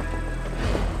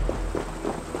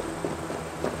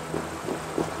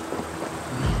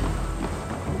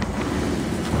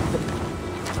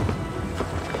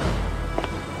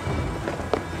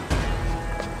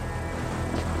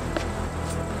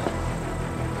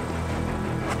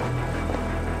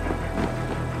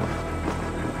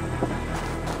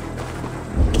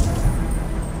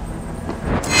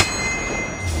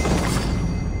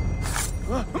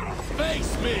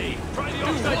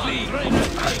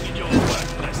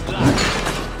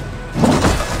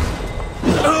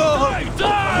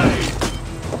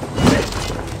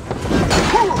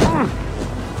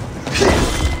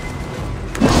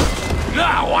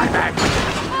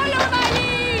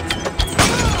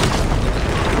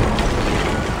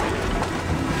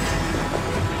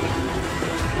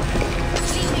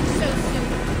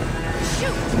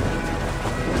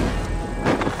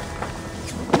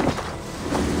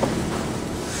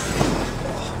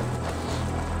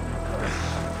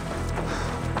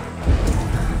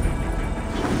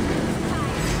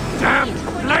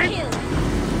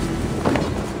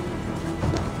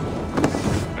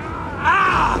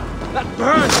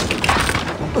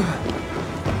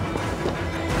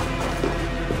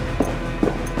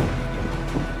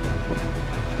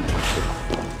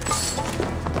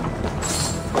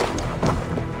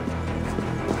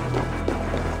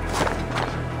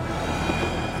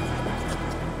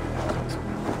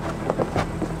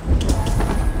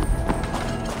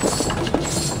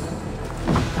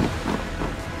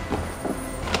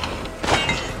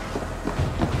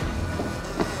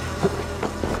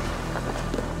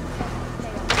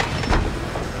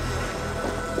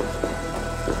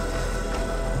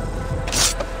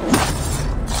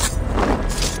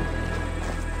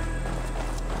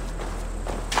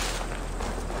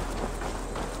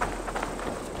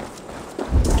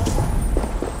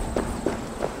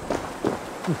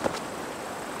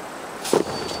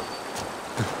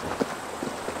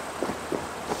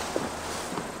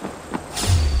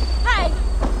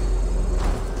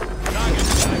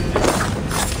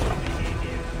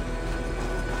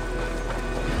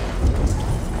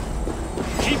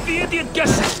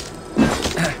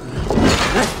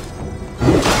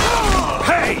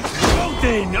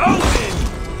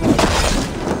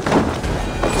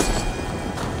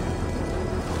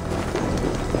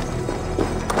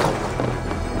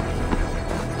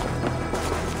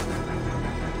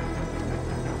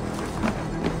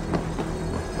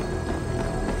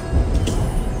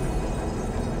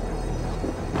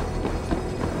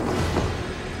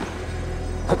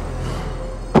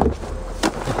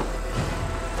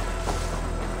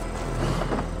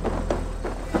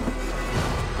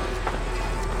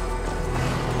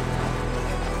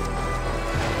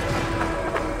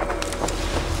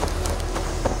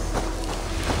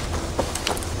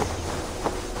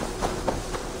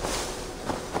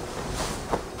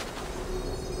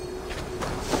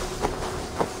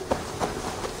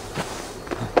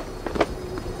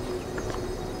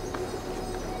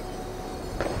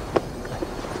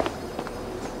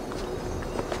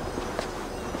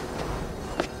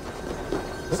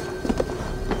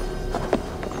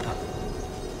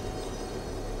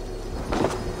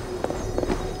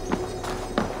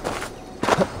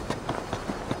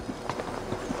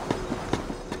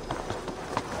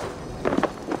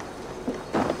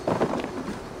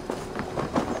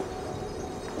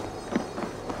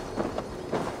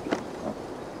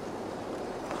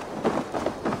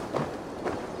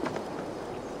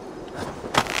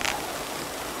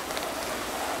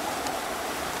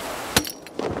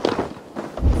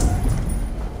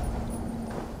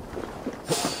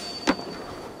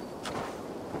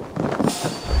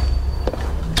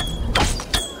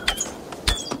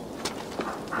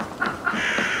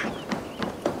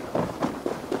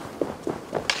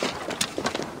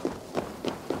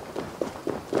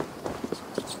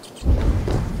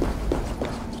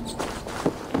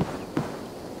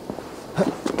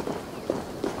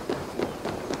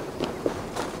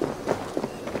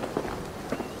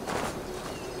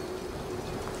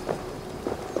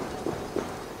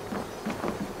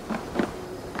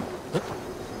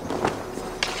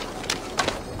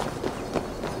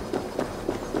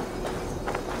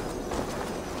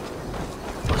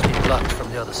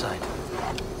 other side.